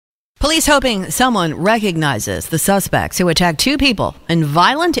Police hoping someone recognizes the suspects who attacked two people in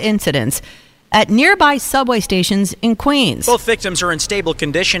violent incidents at nearby subway stations in Queens. Both victims are in stable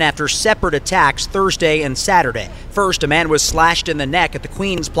condition after separate attacks Thursday and Saturday. First, a man was slashed in the neck at the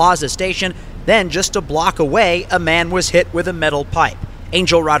Queens Plaza station. Then, just a block away, a man was hit with a metal pipe.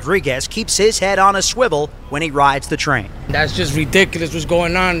 Angel Rodriguez keeps his head on a swivel when he rides the train. That's just ridiculous what's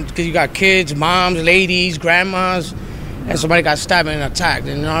going on, because you got kids, moms, ladies, grandmas, and somebody got stabbed and attacked,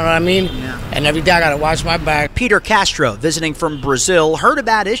 you know what I mean? Yeah. And every day I gotta watch my back. Peter Castro, visiting from Brazil, heard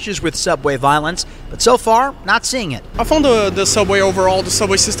about issues with subway violence, but so far, not seeing it. I found the subway overall, the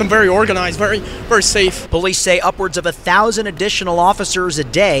subway system, very organized, very safe. Police say upwards of 1,000 additional officers a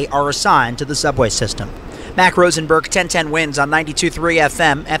day are assigned to the subway system. Mack Rosenberg, 1010 wins on 92.3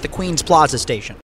 FM at the Queens Plaza station.